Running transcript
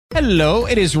Hello,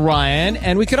 it is Ryan,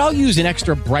 and we could all use an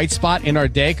extra bright spot in our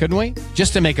day, couldn't we?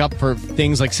 Just to make up for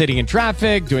things like sitting in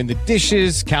traffic, doing the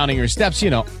dishes, counting your steps,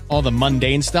 all the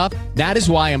mundane stuff. That is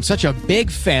why I'm such a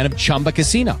big fan of Chumba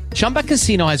Casino. Chumba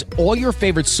Casino has all your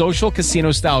favorite social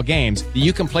casino-style games that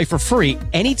you can play for free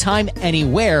anytime,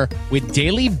 anywhere with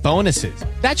daily bonuses.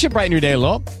 That should brighten your day a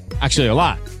little. Actually, a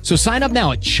lot. So sign up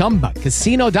now at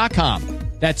ChumbaCasino.com.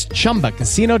 That's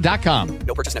ChumbaCasino.com.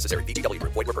 No purchase necessary. VGW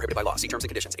Group. Void where prohibited by law. See terms and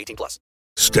conditions. 18+.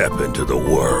 Step into the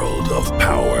world of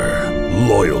power,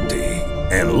 loyalty,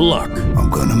 and luck.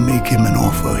 I'm gonna make him an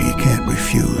offer he can't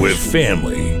refuse. With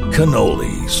family,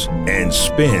 cannolis, and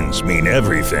spins mean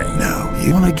everything. Now,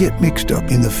 you wanna get mixed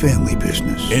up in the family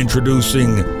business.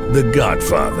 Introducing The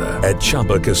Godfather at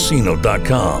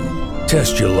ChumbaCasino.com.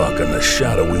 Test your luck in the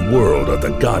shadowy world of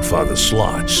The Godfather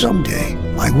slot. Someday,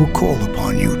 I will call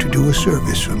upon you to do a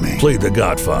service for me. Play The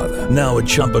Godfather now at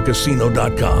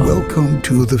ChumbaCasino.com. Welcome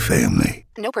to the family.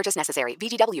 No purchase necessary.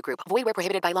 VGW Group. Void where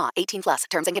prohibited by law. 18+.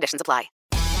 Terms and conditions apply.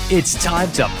 It's time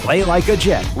to Play Like a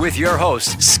Jet with your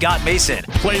host, Scott Mason.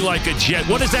 Play like a Jet.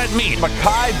 What does that mean?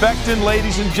 Mekhi Becton,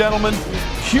 ladies and gentlemen.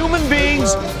 Human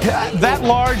beings that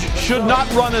large should not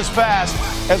run as fast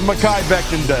as Mekhi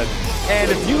Becton did.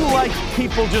 And if you like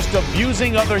people just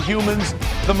abusing other humans,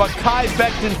 the Mekhi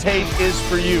Becton tape is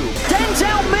for you.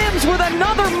 Denzel Mims with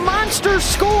another monster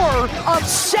score of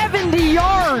 70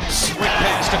 yards. Quick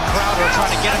pass to Crowder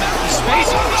trying to get him out of space.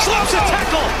 Slips a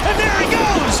tackle, and there he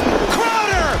goes.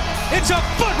 Crowder! It's a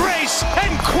foot race,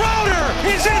 and Crowder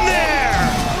is in there.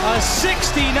 A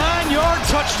 69-yard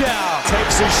touchdown.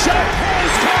 Takes a shot.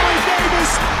 Here's Corey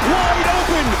Davis wide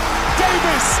open.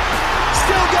 Davis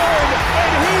still going,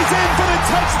 and he's in for the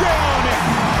touchdown.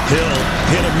 Hill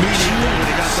hit immediately when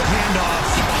he got the handoff.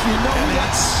 And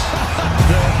that's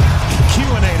the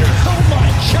Q-inator. Oh my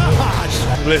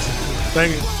gosh! Listen,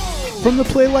 thank you. From the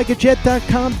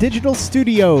PlayLikeAJet.com digital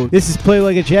studio, this is Play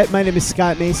Like a Jet. My name is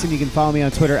Scott Mason. You can follow me on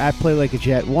Twitter at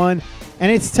PlayLikeAJet1.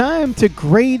 And it's time to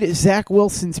grade Zach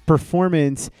Wilson's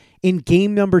performance in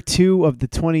game number 2 of the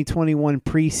 2021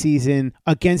 preseason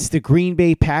against the Green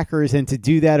Bay Packers. And to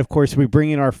do that, of course, we bring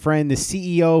in our friend, the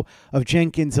CEO of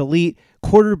Jenkins Elite,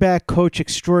 quarterback coach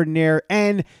extraordinaire,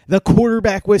 and the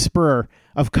quarterback whisperer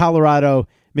of Colorado,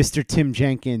 Mr. Tim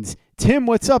Jenkins. Tim,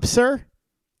 what's up, sir?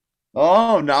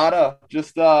 Oh, nada.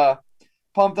 Just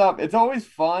pumped up. It's always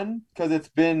fun because it's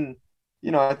been,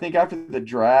 I think after the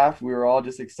draft, we were all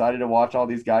just excited to watch all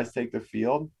these guys take the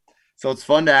field. So it's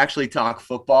fun to actually talk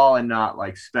football and not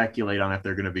like speculate on if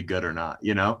they're going to be good or not.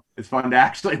 It's fun to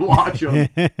actually watch them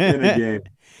in a game.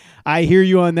 I hear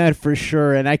you on that for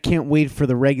sure, and I can't wait for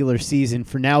the regular season.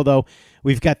 For now, though,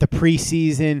 we've got the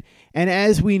preseason, and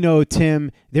as we know,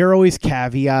 Tim, there are always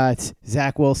caveats.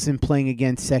 Zach Wilson playing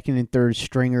against second and third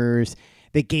stringers,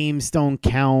 the games don't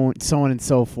count, so on and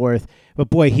so forth.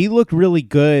 But boy, he looked really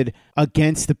good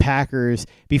against the Packers.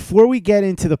 Before we get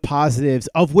into the positives,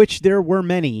 of which there were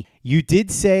many, you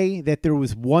did say that there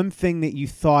was one thing that you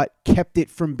thought kept it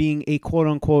from being a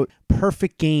quote-unquote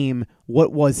perfect game.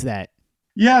 What was that?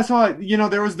 Yeah, so,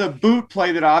 there was the boot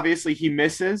play that obviously he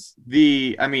misses.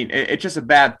 It's just a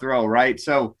bad throw, right?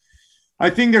 So I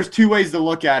think there's two ways to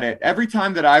look at it. Every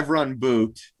time that I've run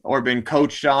boot or been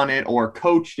coached on it or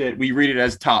coached it, we read it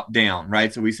as top down,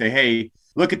 right? So we say, hey,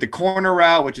 look at the corner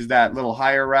route, which is that little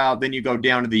higher route. Then you go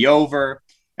down to the over,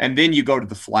 and then you go to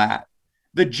the flat.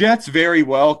 The Jets very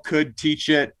well could teach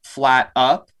it flat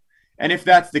up. And if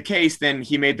that's the case, then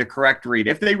he made the correct read.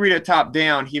 If they read it top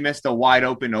down, he missed a wide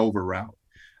open over route.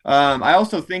 I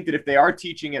also think that if they are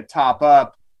teaching it top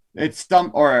up,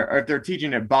 or if they're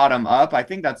teaching it bottom up, I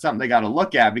think that's something they got to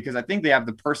look at, because I think they have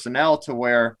the personnel to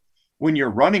where when you're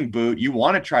running boot, you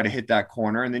want to try to hit that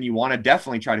corner, and then you want to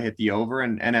definitely try to hit the over.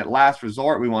 And at last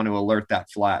resort, we want to alert that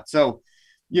flat. So,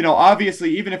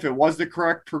 obviously, even if it was the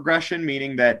correct progression,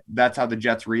 meaning that that's how the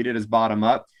Jets read it as bottom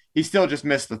up, he still just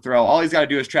missed the throw. All he's got to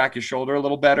do is track his shoulder a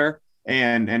little better,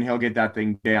 and he'll get that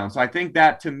thing down. So I think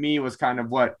that to me was kind of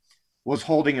what was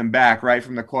holding him back, right,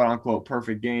 from the quote unquote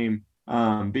perfect game.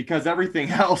 Because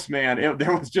everything else, man,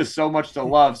 there was just so much to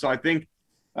love. So I think,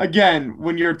 again,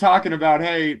 when you're talking about,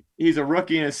 hey, he's a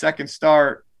rookie in his second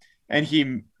start, and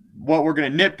what we're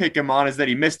going to nitpick him on is that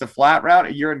he missed the flat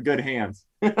route, you're in good hands.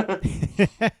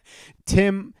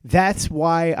 Tim, that's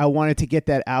why I wanted to get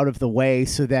that out of the way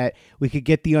so that we could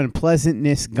get the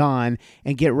unpleasantness gone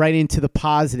and get right into the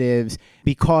positives,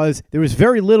 because there was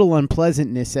very little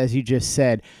unpleasantness, as you just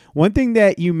said. One thing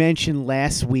that you mentioned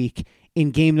last week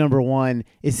in game number 1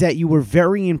 is that you were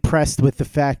very impressed with the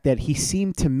fact that he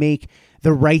seemed to make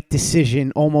the right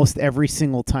decision almost every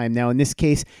single time. Now, in this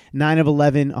case, 9 of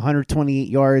 11, 128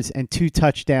 yards, and 2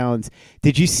 touchdowns.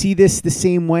 Did you see this the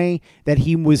same way, that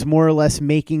he was more or less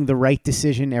making the right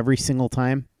decision every single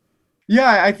time?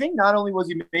 Yeah, I think not only was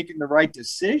he making the right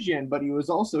decision, but he was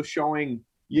also showing,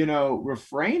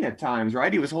 refrain at times,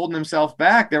 right? He was holding himself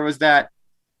back. There was that,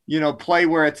 play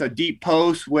where it's a deep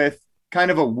post with kind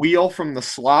of a wheel from the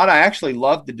slot. I actually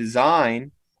loved the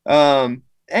design. And,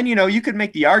 you could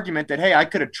make the argument that, hey, I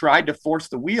could have tried to force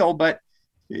the wheel, but,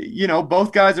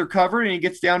 both guys are covered and he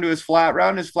gets down to his flat route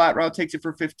and his flat route takes it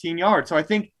for 15 yards. So I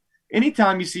think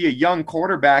anytime you see a young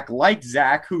quarterback like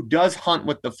Zach who does hunt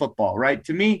with the football, right?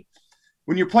 To me,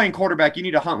 when you're playing quarterback, you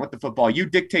need to hunt with the football. You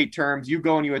dictate terms, you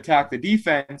go and you attack the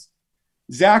defense.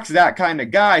 Zach's that kind of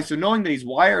guy. So knowing that he's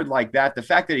wired like that, the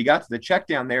fact that he got to the check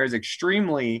down there is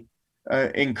extremely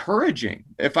encouraging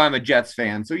if I'm a Jets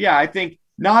fan. So, yeah, I think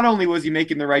not only was he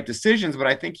making the right decisions, but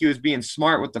I think he was being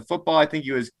smart with the football. I think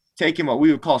he was taking what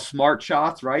we would call smart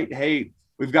shots, right? Hey,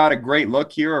 we've got a great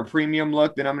look here, a premium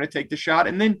look, then I'm going to take the shot.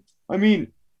 And then,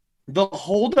 the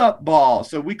hold-up ball,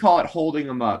 so we call it holding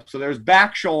them up. So there's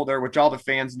back shoulder, which all the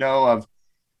fans know of.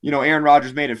 Aaron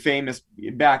Rodgers made it famous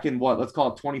back in let's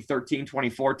call it 2013,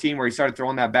 2014, where he started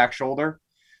throwing that back shoulder,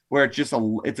 where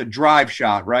it's a drive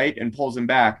shot, right, and pulls him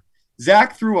back.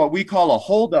 Zach threw what we call a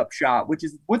hold-up shot, which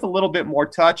is with a little bit more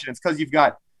touch, and it's because you've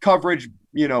got coverage,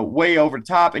 way over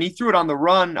top, and he threw it on the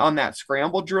run on that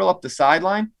scramble drill up the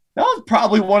sideline. That was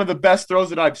probably one of the best throws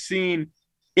that I've seen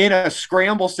in a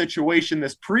scramble situation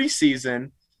this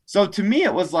preseason. So to me,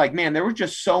 it was like, man, there was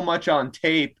just so much on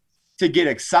tape to get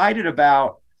excited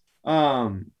about.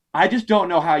 I just don't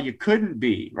know how you couldn't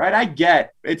be, right? I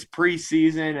get it's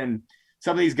preseason and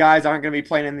some of these guys aren't going to be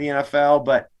playing in the NFL,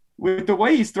 but with the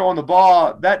way he's throwing the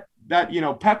ball, that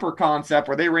Pepper concept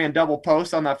where they ran double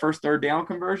post on that first third down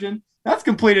conversion, that's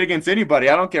completed against anybody.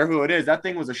 I don't care who it is. That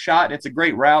thing was a shot, and it's a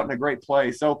great route and a great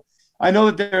play. So I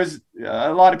know that there's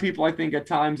a lot of people, I think, at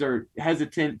times are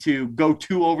hesitant to go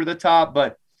too over the top,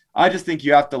 but I just think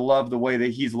you have to love the way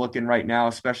that he's looking right now,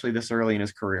 especially this early in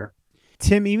his career.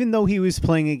 Tim, even though he was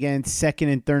playing against second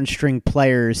and third string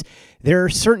players, there are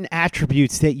certain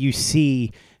attributes that you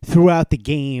see throughout the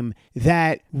game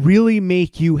that really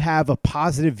make you have a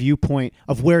positive viewpoint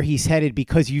of where he's headed,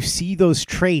 because you see those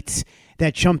traits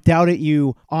that jumped out at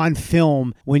you on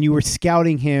film when you were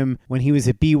scouting him when he was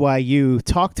at BYU.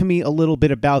 Talk to me a little bit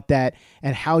about that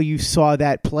and how you saw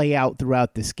that play out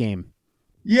throughout this game.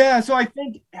 Yeah, so I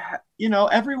think,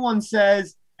 everyone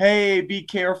says, hey, be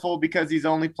careful because he's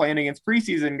only playing against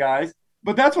preseason guys.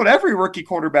 But that's what every rookie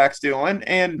quarterback's doing,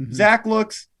 and Zach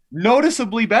looks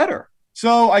noticeably better.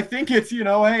 So I think it's,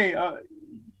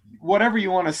 whatever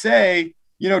you want to say,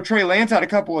 Trey Lance had a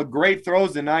couple of great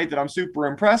throws tonight that I'm super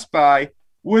impressed by.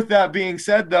 With that being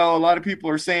said, though, a lot of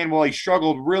people are saying, well, he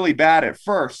struggled really bad at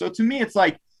first. So to me, it's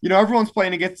like, everyone's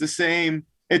playing against the same.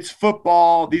 It's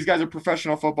football. These guys are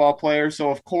professional football players.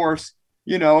 So, of course,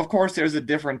 there's a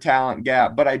different talent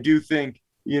gap. But I do think,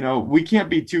 we can't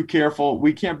be too careful.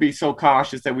 We can't be so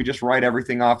cautious that we just write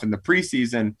everything off in the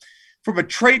preseason. From a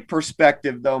trait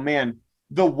perspective, though, man,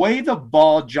 the way the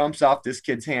ball jumps off this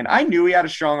kid's hand, I knew he had a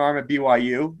strong arm at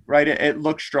BYU, right? It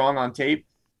looked strong on tape.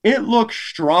 It looks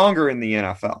stronger in the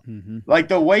NFL. Like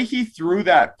the way he threw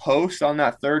that post on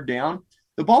that third down,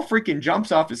 the ball freaking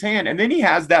jumps off his hand. And then he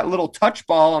has that little touch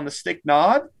ball on the stick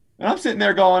nod. And I'm sitting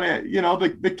there going,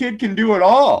 the kid can do it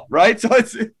all, right? So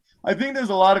I think there's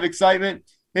a lot of excitement.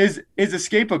 His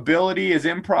escapability, his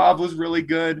improv was really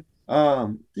good.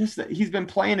 He's been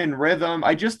playing in rhythm.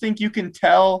 I just think you can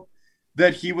tell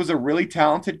that he was a really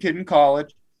talented kid in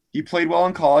college. He played well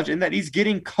in college, and that he's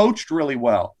getting coached really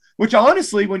well, which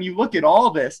honestly, when you look at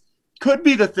all this, could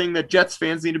be the thing that Jets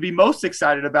fans need to be most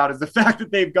excited about, is the fact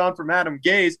that they've gone from Adam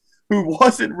Gase, who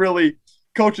wasn't really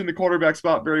coaching the quarterback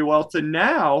spot very well, to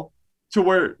now to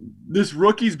where this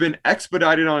rookie's been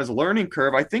expedited on his learning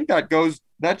curve. I think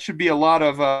that should be a lot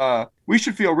of we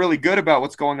should feel really good about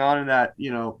what's going on in that,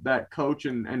 that coach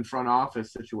and front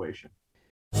office situation.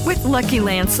 With Lucky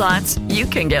Land Slots, you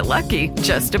can get lucky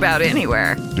just about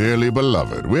anywhere. Dearly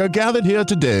beloved, we are gathered here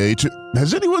today to...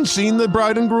 Has anyone seen the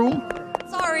bride and groom?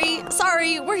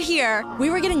 Sorry, we're here. We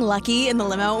were getting lucky in the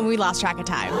limo and we lost track of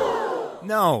time.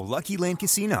 No, Lucky Land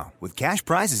Casino, with cash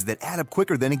prizes that add up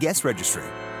quicker than a guest registry.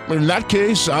 In that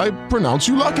case, I pronounce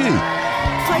you lucky.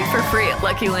 Play for free at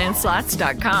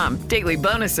LuckyLandSlots.com. Daily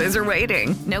bonuses are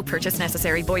waiting. No purchase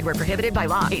necessary. Void where prohibited by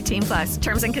law. 18+.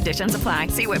 Terms and conditions apply.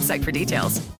 See website for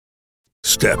details.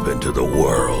 Step into the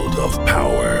world of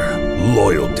power,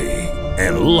 loyalty,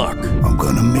 and luck. I'm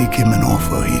gonna make him an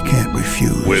offer he can't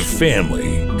refuse. With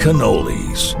family,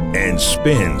 cannolis, and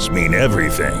spins mean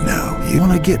everything. Now, you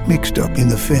wanna get mixed up in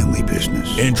the family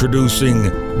business. Introducing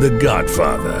The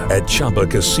Godfather at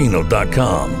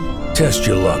ChumbaCasino.com. Test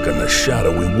your luck in the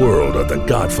shadowy world of The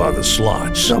Godfather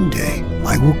slot. Someday,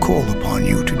 I will call upon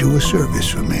you to do a service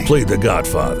for me. Play The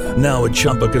Godfather now at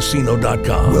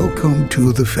ChumbaCasino.com. Welcome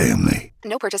to the family.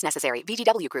 No purchase necessary.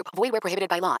 VGW Group. Void where prohibited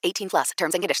by law. 18+.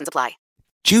 Terms and conditions apply.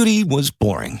 Judy was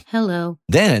boring. Hello.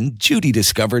 Then Judy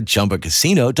discovered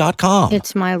ChumbaCasino.com.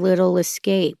 It's my little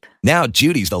escape. Now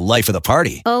Judy's the life of the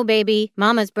party. Oh, baby,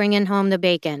 mama's bringing home the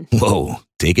bacon. Whoa,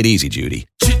 take it easy, Judy.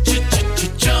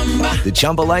 The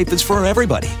Chumba life is for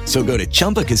everybody. So go to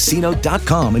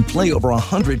ChumbaCasino.com and play over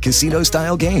 100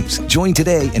 casino-style games. Join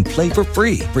today and play for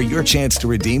free for your chance to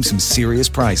redeem some serious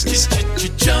prizes.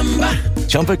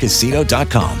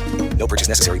 ChumbaCasino.com. No purchase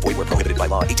necessary. Void where prohibited by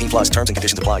law. 18+. Terms and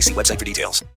conditions apply. See website for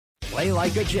details. Play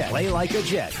like a Jet. Play like a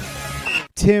Jet.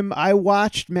 Tim, I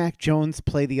watched Mac Jones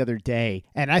play the other day,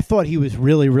 and I thought he was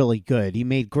really, really good. He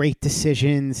made great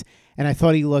decisions, and I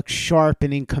thought he looked sharp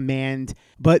and in command.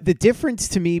 But the difference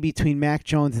to me between Mac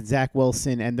Jones and Zach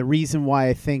Wilson, and the reason why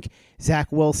I think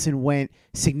Zach Wilson went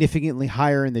significantly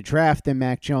higher in the draft than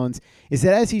Mac Jones, is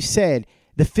that, as you said,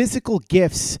 the physical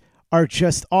gifts are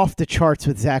just off the charts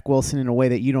with Zach Wilson in a way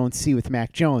that you don't see with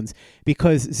Mac Jones,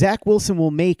 because Zach Wilson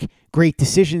will make great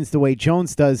decisions the way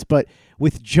Jones does, but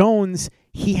with Jones,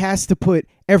 he has to put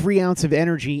every ounce of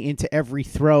energy into every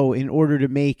throw in order to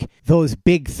make those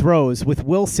big throws. With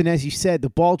Wilson, as you said, the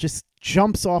ball just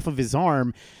jumps off of his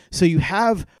arm. So you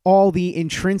have all the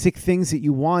intrinsic things that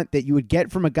you want that you would get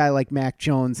from a guy like Mac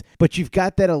Jones, but you've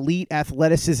got that elite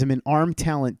athleticism and arm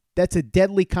talent. That's a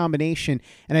deadly combination.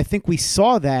 And I think we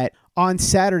saw that on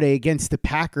Saturday against the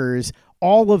Packers,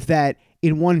 all of that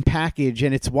in one package,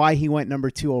 and it's why he went number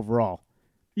 2 overall.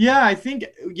 Yeah, I think,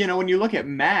 when you look at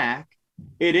Mac,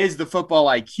 it is the football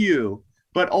IQ,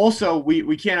 but also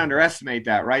we can't underestimate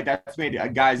that, right? That's made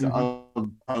guys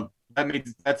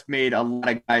that's made a lot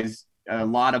of guys a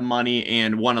lot of money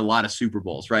and won a lot of Super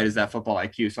Bowls, right? Is that football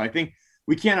IQ? So I think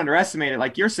we can't underestimate it,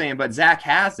 like you're saying, but Zach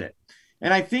has it.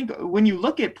 And I think when you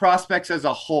look at prospects as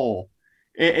a whole,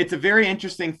 it's a very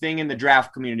interesting thing in the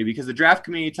draft community, because the draft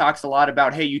community talks a lot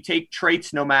about, hey, you take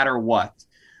traits no matter what.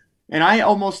 And I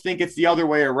almost think it's the other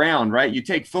way around, right? You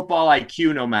take football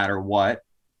IQ no matter what,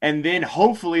 and then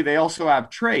hopefully they also have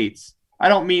traits. I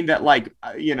don't mean that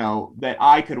that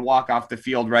I could walk onto the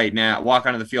field right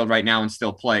now and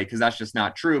still play, because that's just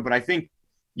not true. But I think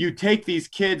you take these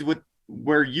kids with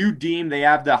where you deem they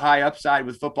have the high upside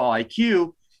with football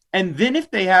IQ, and then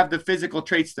if they have the physical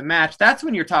traits to match, that's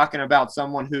when you're talking about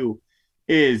someone who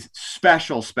is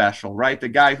special, right? The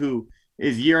guy who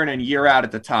is year in and year out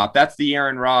at the top. That's the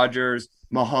Aaron Rodgers,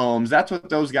 Mahomes. That's what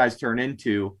those guys turn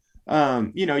into.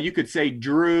 You could say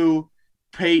Drew,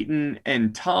 Peyton,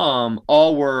 and Tom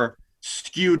all were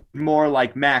skewed more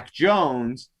like Mac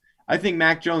Jones. I think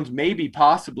Mac Jones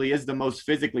possibly is the most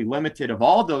physically limited of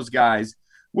all those guys.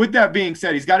 With that being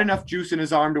said, he's got enough juice in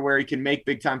his arm to where he can make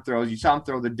big time throws. You saw him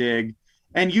throw the dig.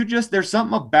 And there's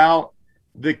something about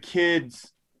the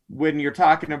kids when you're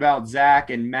talking about Zach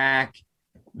and Mac,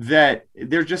 that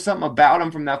there's just something about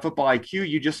them from that football IQ.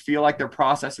 You just feel like they're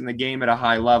processing the game at a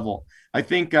high level. I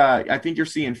think you're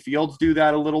seeing Fields do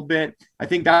that a little bit. I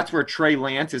think that's where Trey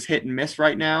Lance is hit and miss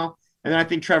right now. And then I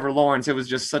think Trevor Lawrence, it was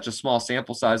just such a small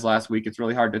sample size last week. It's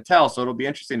really hard to tell. So it'll be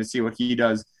interesting to see what he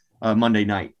does Monday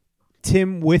night.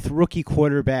 Tim, with rookie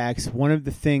quarterbacks, one of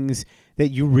the things that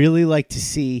you really like to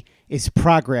see is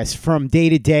progress from day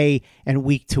to day and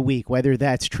week to week, whether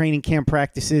that's training camp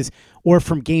practices or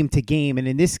from game to game. And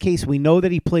in this case, we know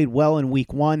that he played well in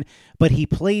week 1, but he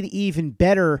played even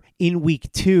better in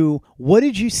week 2. What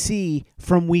did you see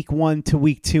from week 1 to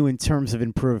week 2 in terms of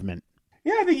improvement?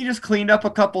 Yeah, I think he just cleaned up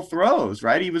a couple throws,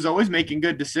 right? He was always making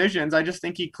good decisions. I just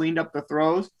think he cleaned up the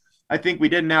throws. I think we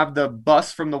didn't have the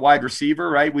bust from the wide receiver,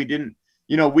 right? We didn't,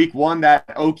 week 1, that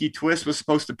Okie twist was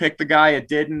supposed to pick the guy. It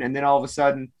didn't. And then all of a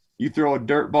sudden you throw a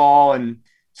dirt ball. And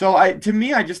so I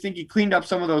just think he cleaned up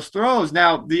some of those throws.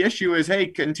 Now the issue is, hey,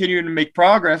 continuing to make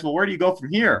progress. Well, where do you go from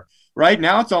here? Right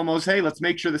now it's almost, hey, let's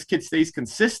make sure this kid stays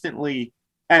consistently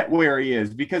at where he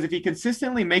is. Because if he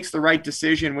consistently makes the right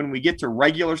decision when we get to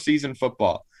regular season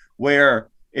football, where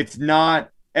it's not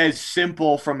as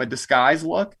simple from a disguise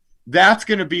look, that's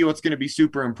going to be what's going to be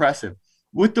super impressive.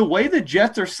 With the way the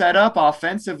Jets are set up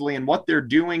offensively and what they're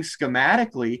doing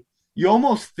schematically, you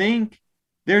almost think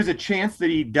there's a chance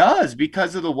that he does,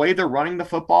 because of the way they're running the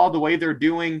football, the way they're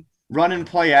doing run and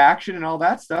play action and all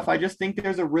that stuff. I just think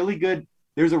there's a really good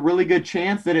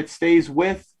chance that it stays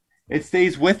with it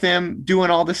stays with him doing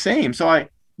all the same. So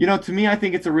to me, I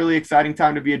think it's a really exciting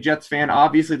time to be a Jets fan.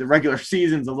 Obviously, the regular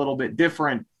season's a little bit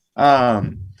different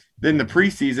than the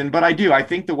preseason, but I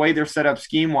think the way they're set up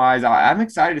scheme-wise, I'm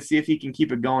excited to see if he can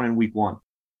keep it going in week 1.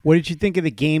 What did you think of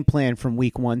the game plan from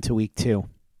week 1 to week 2?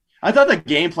 I thought the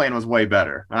game plan was way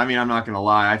better. I mean, I'm not going to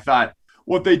lie. I thought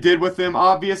what they did with him,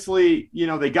 obviously,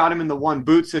 they got him in the one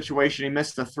boot situation. He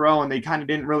missed the throw, and they kind of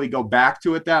didn't really go back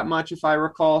to it that much, if I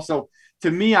recall. So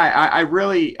to me, I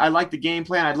like the game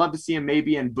plan. I'd love to see him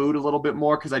maybe in boot a little bit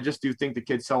more because I just do think the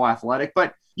kid's so athletic.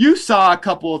 But you saw a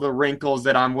couple of the wrinkles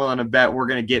that I'm willing to bet we're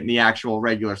going to get in the actual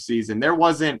regular season. There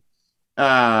wasn't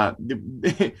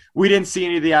we didn't see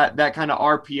any of that kind of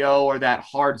RPO or that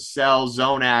hard sell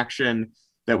zone action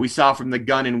that we saw from the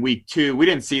gun in week 2. We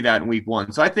didn't see that in week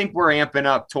 1. So I think we're amping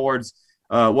up towards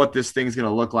what this thing's going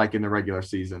to look like in the regular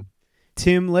season.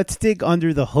 Tim, let's dig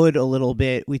under the hood a little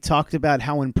bit. We talked about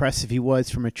how impressive he was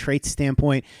from a trait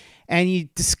standpoint, and you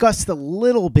discussed a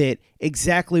little bit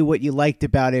exactly what you liked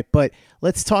about it, but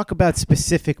let's talk about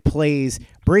specific plays.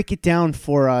 Break it down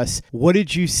for us. What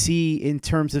did you see in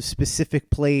terms of specific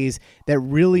plays that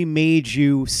really made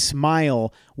you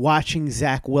smile watching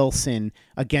Zach Wilson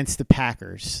against the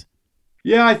Packers?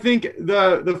 Yeah, I think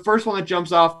the first one that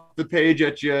jumps off the page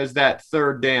at you is that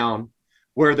third down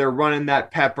where they're running that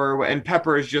Pepper, and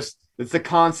Pepper is just, it's the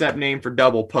concept name for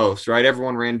double post, right?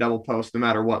 Everyone ran double post no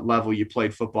matter what level you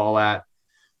played football at.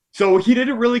 So he did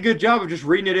a really good job of just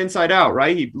reading it inside out,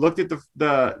 right? He looked at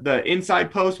the inside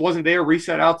post, wasn't there,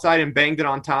 reset outside, and banged it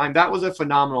on time. That was a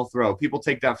phenomenal throw. People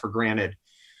take that for granted.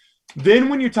 Then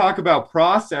when you talk about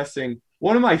processing,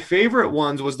 one of my favorite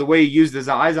ones was the way he used his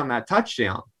eyes on that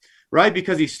touchdown, right?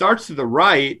 Because he starts to the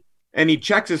right, and he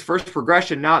checks his first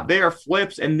progression, not there,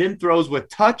 flips, and then throws with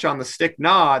touch on the stick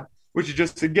nod, which is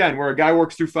just, again, where a guy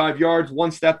works through 5 yards, one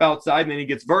step outside, and then he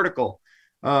gets vertical.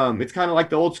 It's kind of like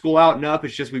the old school out and up.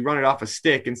 It's just we run it off a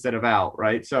stick instead of out,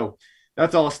 right? So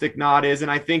that's all a stick nod is,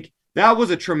 and I think that was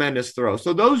a tremendous throw.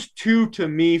 So those two, to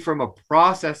me, from a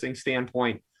processing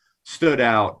standpoint, stood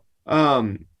out.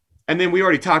 And then we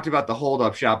already talked about the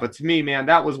hold-up shot, but to me, man,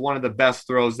 that was one of the best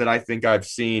throws that I think I've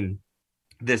seen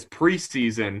this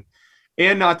preseason.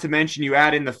 And not to mention, you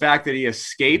add in the fact that he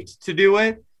escaped to do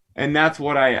it. And that's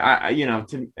what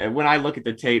when I look at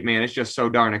the tape, man, it's just so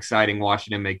darn exciting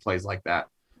watching him make plays like that.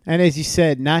 And as you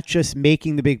said, not just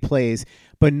making the big plays,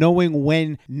 but knowing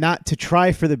when not to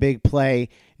try for the big play,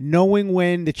 knowing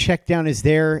when the check down is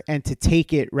there and to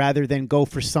take it rather than go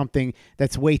for something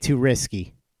that's way too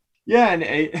risky. Yeah, and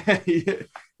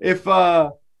if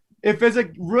as a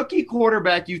rookie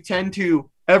quarterback, you tend to,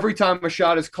 every time a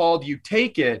shot is called, you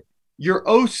take it, your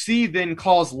OC then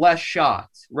calls less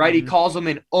shots, right? Mm-hmm. He calls them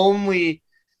in only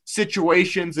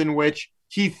situations in which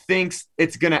he thinks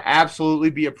it's going to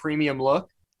absolutely be a premium look.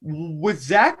 With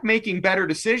Zach making better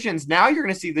decisions, now you're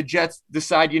going to see the Jets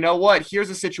decide, you know what,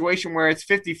 here's a situation where it's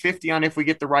 50-50 on if we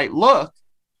get the right look.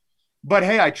 But,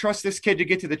 hey, I trust this kid to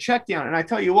get to the check down. And I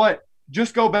tell you what,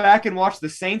 just go back and watch the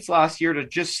Saints last year to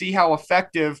just see how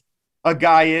effective a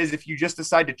guy is if you just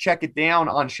decide to check it down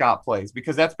on shot plays,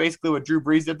 because that's basically what Drew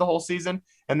Brees did the whole season,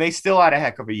 and they still had a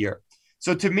heck of a year.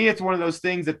 So to me, it's one of those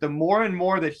things that the more and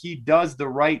more that he does the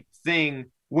right thing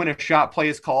when a shot play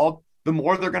is called, the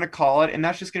more they're going to call it, and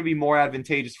that's just going to be more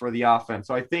advantageous for the offense.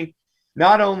 So I think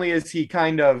not only is he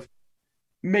kind of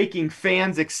making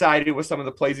fans excited with some of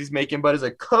the plays he's making, but as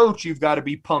a coach, you've got to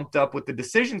be pumped up with the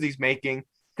decisions he's making,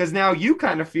 because now you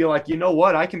kind of feel like, you know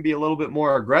what, I can be a little bit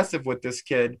more aggressive with this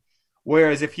kid.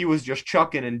 Whereas if he was just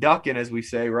chucking and ducking, as we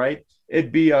say, right,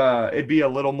 it'd be a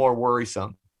little more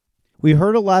worrisome. We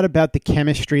heard a lot about the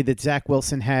chemistry that Zach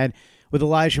Wilson had with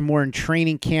Elijah Moore in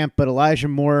training camp, but Elijah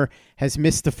Moore has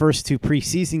missed the first 2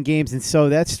 preseason games, and so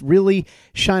that's really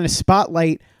shine a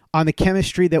spotlight on the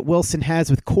chemistry that Wilson has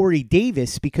with Corey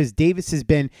Davis, because Davis has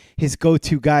been his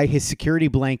go-to guy, his security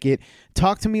blanket.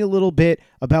 Talk to me a little bit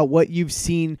about what you've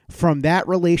seen from that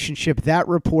relationship, that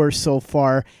rapport so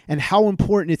far, and how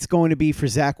important it's going to be for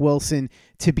Zach Wilson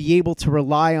to be able to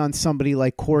rely on somebody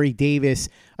like Corey Davis,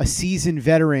 a seasoned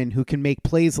veteran who can make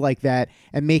plays like that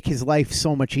and make his life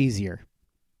so much easier.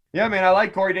 Yeah, man, I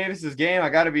like Corey Davis's game. I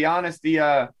got to be honest,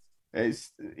 the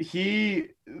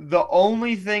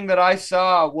only thing that I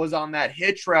saw was on that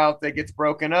hitch route that gets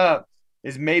broken up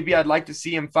is maybe I'd like to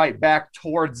see him fight back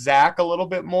towards Zach a little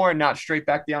bit more and not straight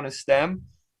back down his stem.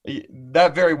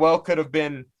 That very well could have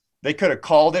been, they could have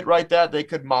called it right that. They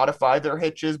could modify their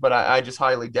hitches, but I just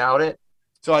highly doubt it.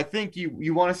 So I think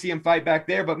you want to see him fight back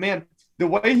there. But, man, the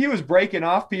way he was breaking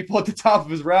off people at the top of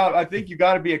his route, I think you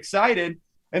got to be excited.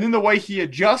 And then the way he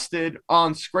adjusted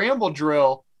on scramble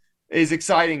drill, is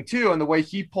exciting too. And the way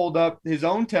he pulled up his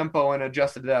own tempo and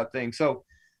adjusted to that thing. So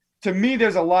to me,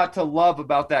 there's a lot to love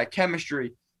about that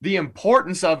chemistry. The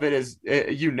importance of it is,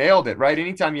 you nailed it, right?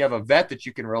 Anytime you have a vet that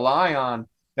you can rely on,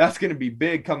 that's going to be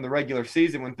big come the regular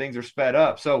season when things are sped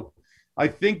up. So I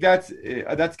think that's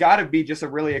got to be just a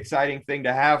really exciting thing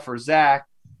to have for Zach.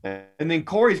 And then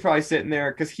Corey's probably sitting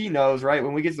there because he knows, right,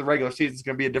 when we get to the regular season, it's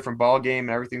going to be a different ball game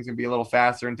and everything's going to be a little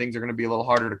faster and things are going to be a little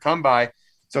harder to come by.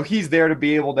 So he's there to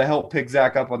be able to help pick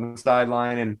Zach up on the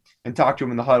sideline and talk to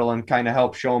him in the huddle and kind of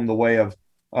help show him the way of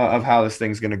how this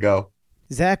thing's going to go.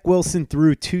 Zach Wilson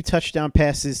threw 2 touchdown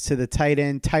passes to the tight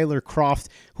end, Tyler Kroft,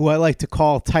 who I like to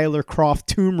call Tyler Kroft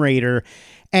Tomb Raider.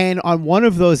 And on one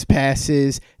of those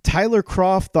passes, Tyler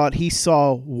Kroft thought he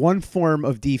saw one form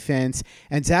of defense,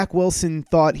 and Zach Wilson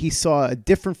thought he saw a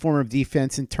different form of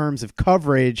defense in terms of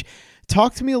coverage.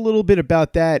 Talk to me a little bit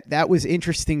about that. That was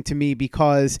interesting to me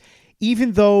because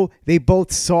even though they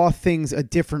both saw things a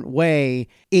different way,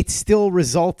 it still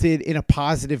resulted in a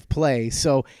positive play.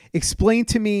 So explain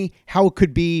to me how it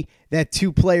could be that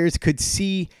 2 players could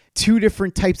see 2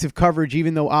 different types of coverage,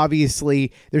 even though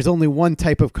obviously there's only one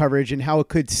type of coverage, and how it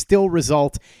could still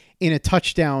result in a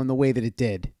touchdown the way that it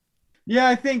did. Yeah,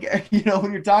 I think,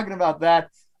 when you're talking about that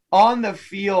on the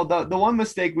field, the one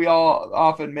mistake we all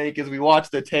often make is we watch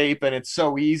the tape, and it's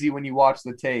so easy when you watch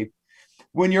the tape.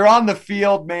 When you're on the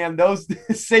field, man, those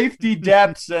safety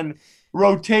depths and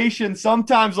rotations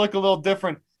sometimes look a little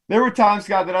different. There were times,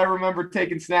 Scott, that I remember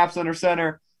taking snaps under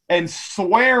center and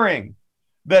swearing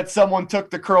that someone took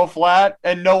the curl flat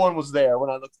and no one was there when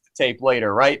I looked at the tape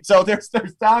later, right? So there's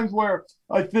times where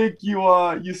I think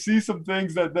you see some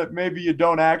things that maybe you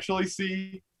don't actually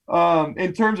see.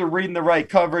 In terms of reading the right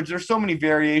coverage, there's so many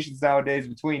variations nowadays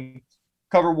between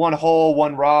cover 1 hole,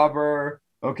 1 robber,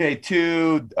 okay,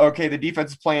 2, okay, the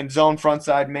defense is playing zone front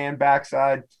side, man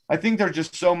backside. I think there's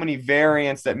just so many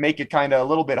variants that make it kind of a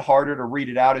little bit harder to read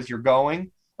it out as you're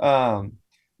going.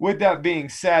 With that being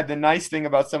said, the nice thing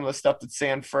about some of the stuff that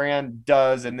San Fran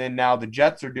does and then now the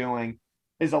Jets are doing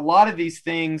is a lot of these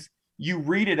things, you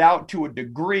read it out to a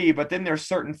degree, but then there's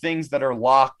certain things that are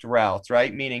locked routes,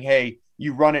 right? Meaning, hey,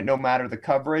 you run it no matter the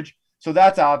coverage. So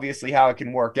that's obviously how it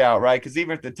can work out, right? Because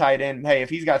even if the tight end, hey, if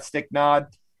he's got stick nod,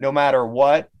 no matter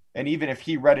what, and even if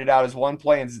he read it out as one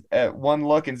play and one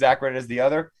look and Zach read it as the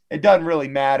other, it doesn't really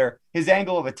matter. His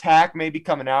angle of attack may be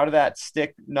coming out of that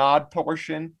stick nod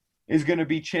portion is going to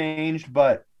be changed,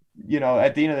 but,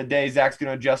 at the end of the day, Zach's going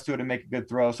to adjust to it and make a good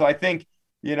throw. So I think,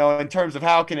 in terms of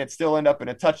how can it still end up in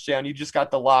a touchdown, you just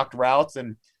got the locked routes,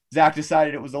 and Zach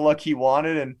decided it was the look he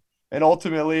wanted, and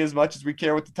ultimately, as much as we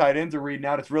care what the tight ends are reading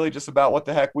out, it's really just about what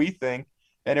the heck we think.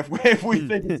 And if we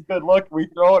think it's a good look, we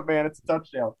throw it, man, it's a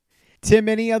touchdown. Tim,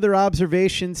 any other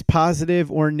observations,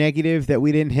 positive or negative, that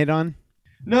we didn't hit on?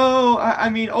 No, I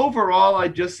mean, overall,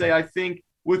 I'd just say I think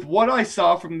with what I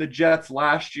saw from the Jets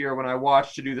last year when I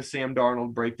watched to do the Sam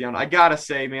Darnold breakdown, I got to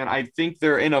say, man, I think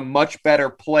they're in a much better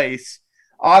place.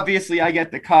 Obviously, I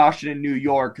get the caution in New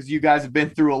York because you guys have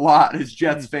been through a lot as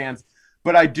Jets fans.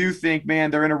 But I do think, man,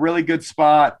 they're in a really good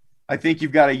spot. I think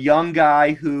you've got a young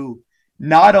guy who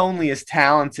not only is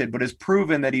talented, but has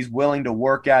proven that he's willing to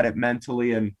work at it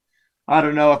mentally. And I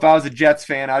don't know, if I was a Jets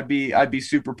fan, I'd be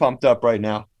super pumped up right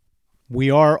now. We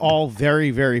are all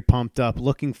very, very pumped up,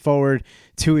 looking forward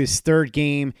to his 3rd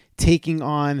game, taking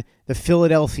on the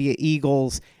Philadelphia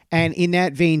Eagles. And in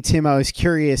that vein, Tim, I was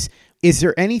curious, is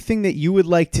there anything that you would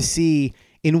like to see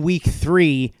in week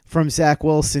 3 from Zach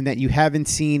Wilson that you haven't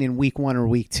seen in week 1 or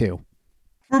week 2?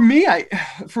 For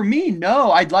me,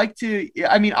 no. I'd like to.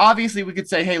 I mean, obviously, we could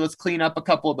say, hey, let's clean up a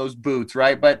couple of those boots,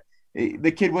 right? But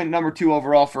the kid went number 2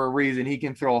 overall for a reason. He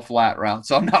can throw a flat route,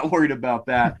 so I'm not worried about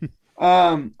that.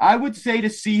 I would say to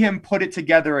see him put it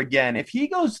together again. If he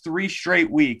goes 3 straight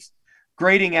weeks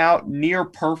grading out near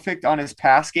perfect on his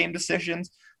pass game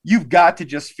decisions, you've got to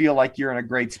just feel like you're in a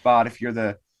great spot if you're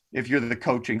the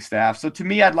coaching staff. So to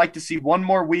me, I'd like to see one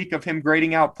more week of him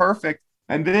grading out perfect.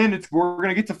 And then we're going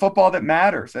to get to football that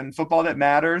matters. And football that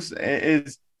matters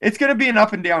is it's going to be an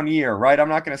up and down year, right? I'm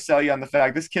not going to sell you on the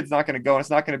fact this kid's not going to go and it's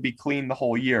not going to be clean the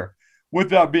whole year. With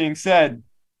that being said,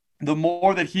 the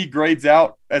more that he grades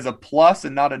out as a plus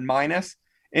and not a minus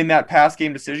in that pass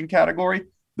game decision category,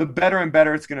 the better and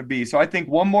better it's going to be. So I think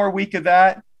one more week of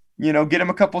that, get him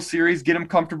a couple series, get him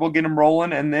comfortable, get him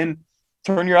rolling, and then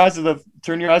turn your eyes to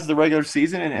the regular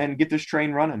season and get this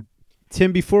train running.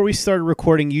 Tim, before we started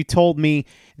recording, you told me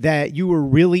that you were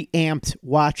really amped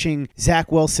watching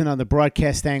Zach Wilson on the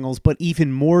broadcast angles, but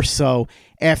even more so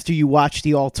after you watched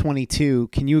the All-22.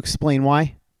 Can you explain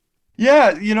why?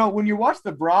 Yeah, when you watch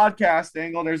the broadcast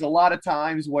angle, there's a lot of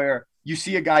times where you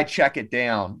see a guy check it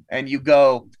down and you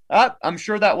go, I'm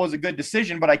sure that was a good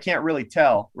decision, but I can't really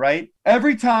tell, right?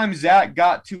 Every time Zach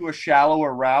got to a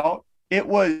shallower route, it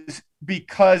was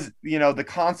because, the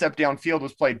concept downfield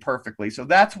was played perfectly. So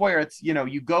that's where it's,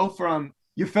 you go from,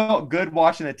 you felt good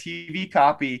watching the TV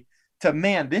copy to,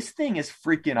 man, this thing is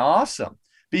freaking awesome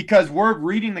because we're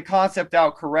reading the concept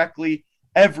out correctly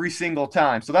every single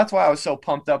time. So that's why I was so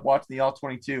pumped up watching the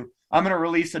All-22. I'm going to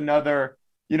release another,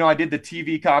 I did the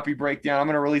TV copy breakdown. I'm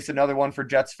going to release another one for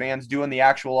Jets fans doing the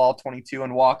actual All-22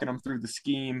 and walking them through the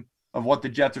scheme of what the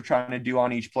Jets are trying to do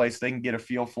on each play so they can get a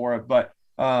feel for it. But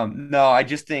no, I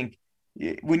just think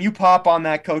when you pop on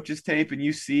that coach's tape and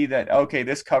you see that, okay,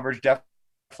 this coverage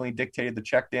definitely dictated the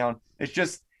check down,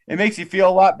 it makes you feel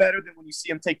a lot better than when you see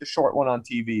him take the short one on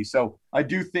TV. So I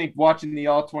do think watching the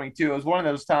All-22, it was one of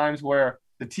those times where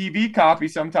the TV copy,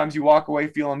 sometimes you walk away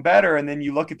feeling better, and then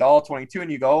you look at the All-22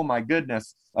 and you go, oh, my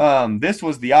goodness. This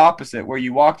was the opposite, where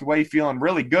you walked away feeling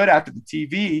really good after the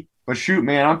TV, but shoot,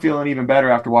 man, I'm feeling even better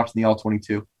after watching the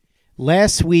All-22.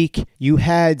 Last week, you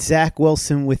had Zach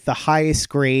Wilson with the highest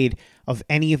grade of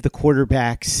any of the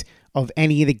quarterbacks of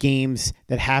any of the games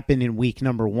that happened in week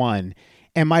number 1.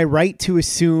 Am I right to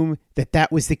assume that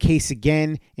that was the case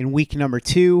again in week number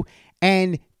 2?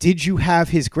 And did you have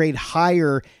his grade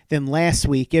higher than last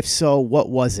week? If so, what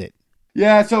was it?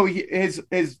 Yeah, so his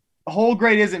whole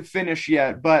grade isn't finished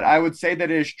yet, but I would say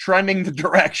that it is trending the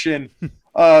direction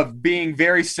of being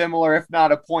very similar, if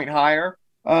not a point higher.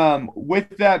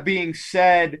 With that being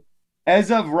said,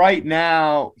 as of right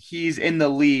now, he's in the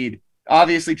lead.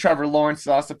 Obviously, Trevor Lawrence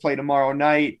has to play tomorrow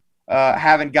night.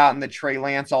 Haven't gotten the Trey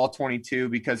Lance All-22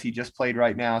 because he just played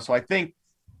right now. So I think,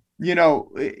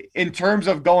 in terms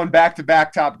of going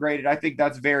back-to-back top graded, I think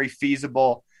that's very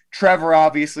feasible. Trevor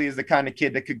obviously is the kind of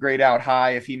kid that could grade out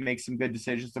high if he makes some good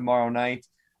decisions tomorrow night.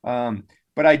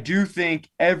 But I do think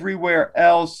everywhere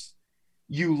else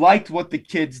you liked what the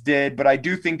kids did, but I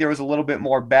do think there was a little bit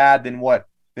more bad than what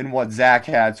Zach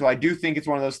had. So I do think it's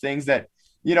one of those things that,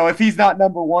 if he's not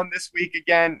number 1 this week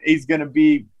again, he's going to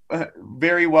be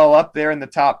very well up there in the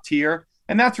top tier.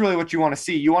 And that's really what you want to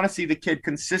see. You want to see the kid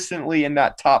consistently in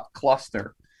that top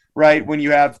cluster, right? When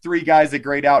you have 3 guys that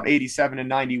grade out 87 and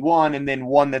 91, and then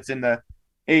one that's in the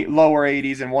lower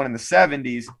 80s and one in the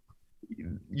 70s,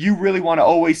 you really want to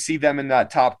always see them in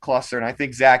that top cluster. And I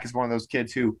think Zach is one of those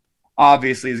kids who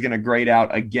obviously is going to grade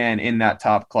out again in that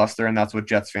top cluster, and that's what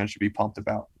Jets fans should be pumped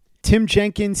about. Tim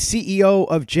Jenkins, CEO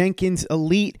of Jenkins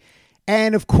Elite,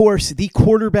 and of course, the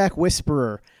quarterback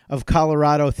whisperer of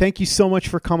Colorado. Thank you so much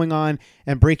for coming on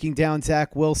and breaking down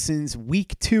Zach Wilson's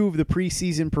week 2 of the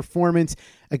preseason performance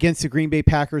against the Green Bay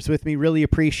Packers with me. Really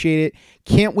appreciate it.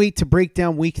 Can't wait to break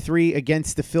down week 3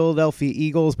 against the Philadelphia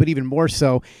Eagles, but even more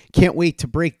so, can't wait to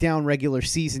break down regular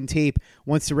season tape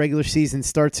once the regular season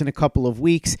starts in a couple of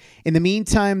weeks. In the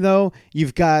meantime, though,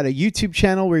 you've got a YouTube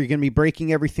channel where you're going to be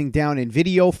breaking everything down in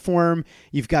video form.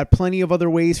 You've got plenty of other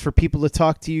ways for people to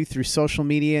talk to you through social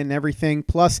media and everything.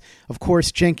 Plus, of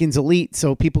course, Jenkins Elite,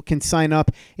 so people can sign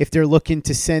up if they're looking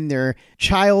to send their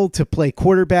child to play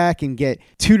quarterback and get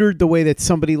tutored the way that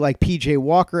somebody like PJ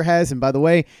Walker has. And by the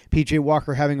way, PJ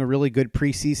Walker having a really good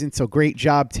preseason, so great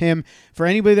job, Tim. For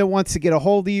anybody that wants to get a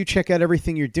hold of you, check out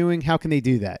everything you're doing, how can they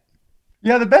do that?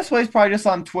 Yeah, the best way is probably just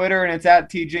on Twitter, and it's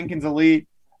at @TJenkinsElite.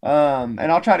 And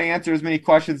I'll try to answer as many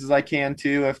questions as I can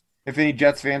too. If any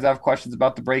Jets fans have questions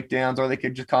about the breakdowns, or they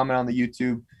could just comment on the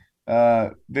YouTube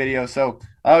video. So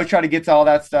I always try to get to all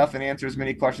that stuff and answer as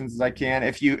many questions as I can.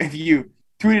 If you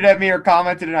tweeted at me or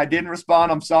commented and I didn't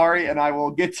respond, I'm sorry, and I will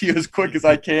get to you as quick as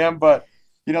I can. But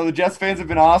the Jets fans have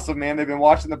been awesome, man. They've been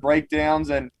watching the breakdowns,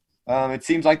 and it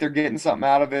seems like they're getting something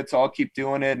out of it. So I'll keep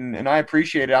doing it, and I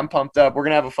appreciate it. I'm pumped up. We're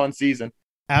gonna have a fun season.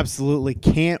 Absolutely.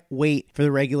 Can't wait for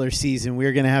the regular season.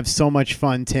 We're going to have so much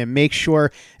fun, Tim. Make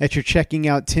sure that you're checking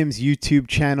out Tim's YouTube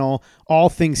channel, All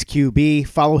Things QB.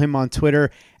 Follow him on Twitter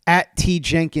at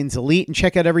 @TJenkinsElite, and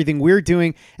check out everything we're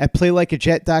doing at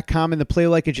PlayLikeAJet.com and the Play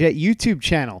Like a Jet YouTube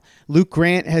channel. Luke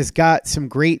Grant has got some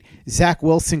great Zach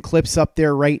Wilson clips up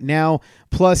there right now.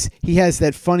 Plus, he has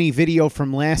that funny video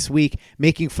from last week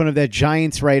making fun of that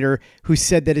Giants writer who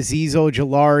said that Azeez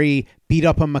Ojulari beat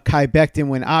up on Mekhi Becton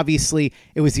when obviously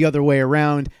it was the other way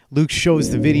around. Luke shows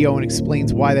the video and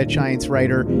explains why that Giants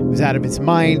writer was out of his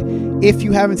mind. If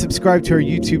you haven't subscribed to our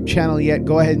YouTube channel yet,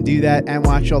 go ahead and do that and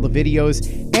watch all the videos.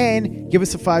 And give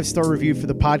us a 5-star review for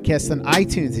the podcast on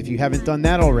iTunes if you haven't done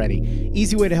that already.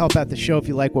 Easy way to help out the show if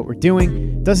you like what we're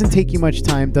doing. Doesn't take you much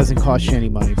time, doesn't cost you any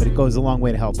money, but it goes a long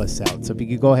way to help us out. So if you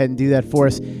could go ahead and do that for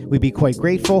us, we'd be quite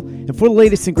grateful. And for the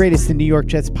latest and greatest in New York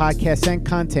Jets podcasts and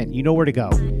content, you know where to go.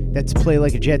 That's Play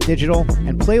Like a Jet Digital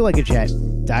and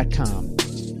PlayLikeAJet.com.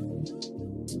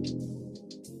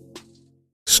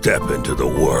 Step into the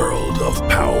world of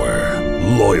power,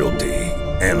 loyalty,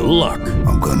 and luck.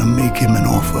 I'm gonna make him an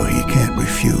offer he can't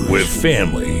refuse. With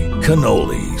family,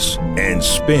 cannolis, and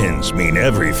spins mean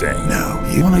everything. Now,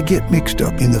 you wanna get mixed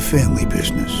up in the family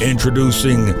business.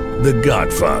 Introducing The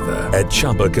Godfather at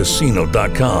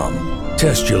ChumbaCasino.com.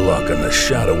 Test your luck in the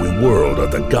shadowy world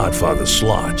of The Godfather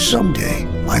slot. Someday,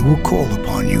 I will call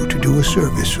upon you to do a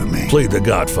service for me. Play The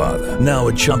Godfather now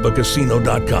at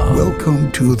ChumbaCasino.com.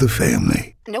 Welcome to the family.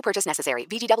 No purchase necessary.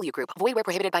 VGW Group. Void where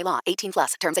prohibited by law.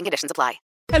 18+. Terms and conditions apply.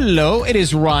 Hello, it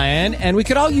is Ryan, and we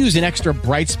could all use an extra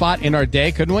bright spot in our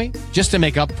day, couldn't we? Just to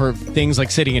make up for things like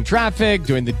sitting in traffic,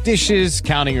 doing the dishes,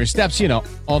 counting your steps, you know,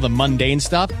 all the mundane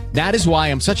stuff. That is why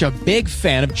I'm such a big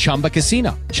fan of Chumba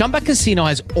Casino. Chumba Casino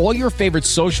has all your favorite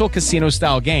social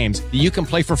casino-style games that you can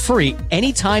play for free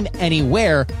anytime,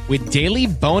 anywhere with daily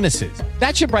bonuses.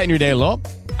 That should brighten your day a little.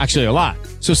 Actually, a lot.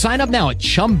 So sign up now at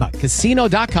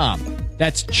ChumbaCasino.com.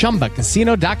 That's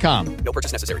ChumbaCasino.com. No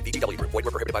purchase necessary. VGW Group. Void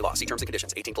where prohibited by law. See terms and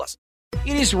conditions. 18+.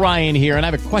 It is Ryan here, and I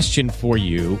have a question for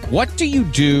you. What do you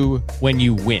do when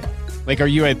you win? Like, are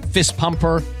you a fist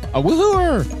pumper, a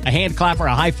woohooer, a hand clapper,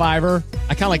 a high fiver?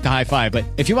 I kind of like the high five, but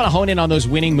if you want to hone in on those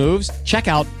winning moves, check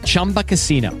out Chumba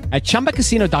Casino. At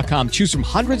ChumbaCasino.com, choose from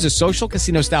hundreds of social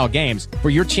casino-style games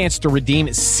for your chance to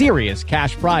redeem serious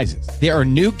cash prizes. There are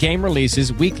new game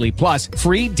releases weekly, plus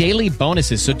free daily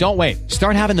bonuses, so don't wait.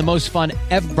 Start having the most fun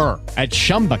ever at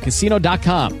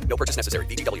ChumbaCasino.com. No purchase necessary.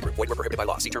 VGW Group. Void where prohibited by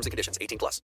law. See terms and conditions.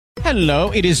 18+.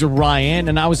 Hello, it is Ryan,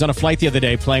 and I was on a flight the other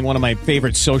day playing one of my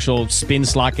favorite social spin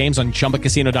slot games on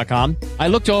ChumbaCasino.com. I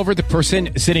looked over at the person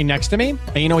sitting next to me,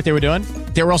 and you know what they were doing?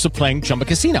 They were also playing Chumba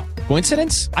Casino.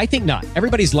 Coincidence? I think not.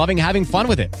 Everybody's loving having fun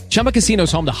with it. Chumba Casino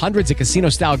is home to hundreds of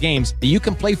casino-style games that you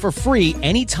can play for free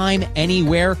anytime,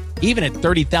 anywhere, even at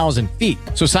 30,000 feet.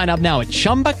 So sign up now at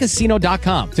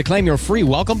ChumbaCasino.com to claim your free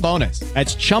welcome bonus.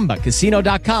 That's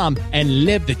ChumbaCasino.com and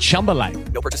live the Chumba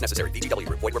life. No purchase necessary. VGW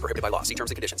Group. Void where prohibited by law. See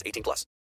terms and conditions. 18+.